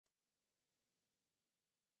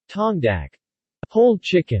Tongdak, whole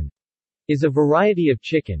chicken, is a variety of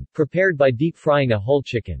chicken, prepared by deep-frying a whole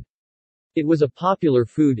chicken. It was a popular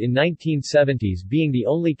food in 1970s, being the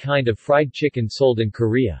only kind of fried chicken sold in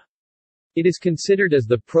Korea. It is considered as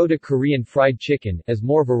the proto-Korean fried chicken, as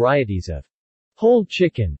more varieties of whole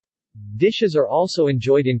chicken dishes are also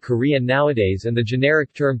enjoyed in Korea nowadays, and the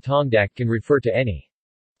generic term Tongdak can refer to any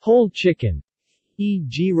whole chicken.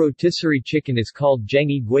 E.g. rotisserie chicken is called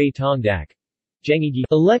Jengi Gui Tongdak,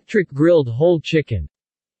 electric grilled whole chicken.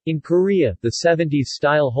 In Korea, the 70s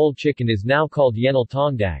style whole chicken is now called Yenal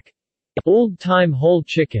Tongdak, old-time whole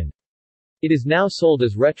chicken. It is now sold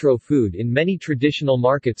as retro food in many traditional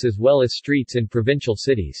markets as well as streets in provincial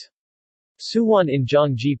cities. Suwon in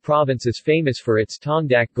Gyeonggi Province is famous for its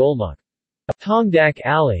Tongdak Golmuk, Tongdak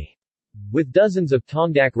Alley, with dozens of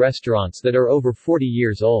Tongdak restaurants that are over 40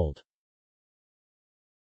 years old.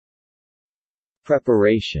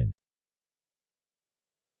 Preparation.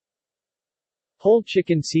 Whole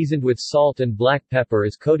chicken seasoned with salt and black pepper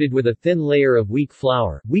is coated with a thin layer of wheat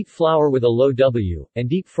flour with a low W, and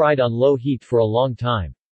deep-fried on low heat for a long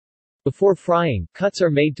time. Before frying, cuts are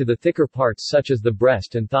made to the thicker parts such as the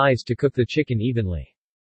breast and thighs to cook the chicken evenly.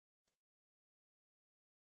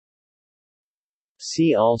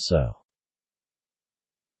 See also: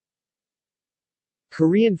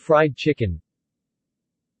 Korean fried chicken,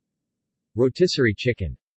 rotisserie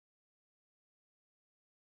chicken.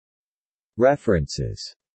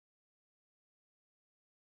 References.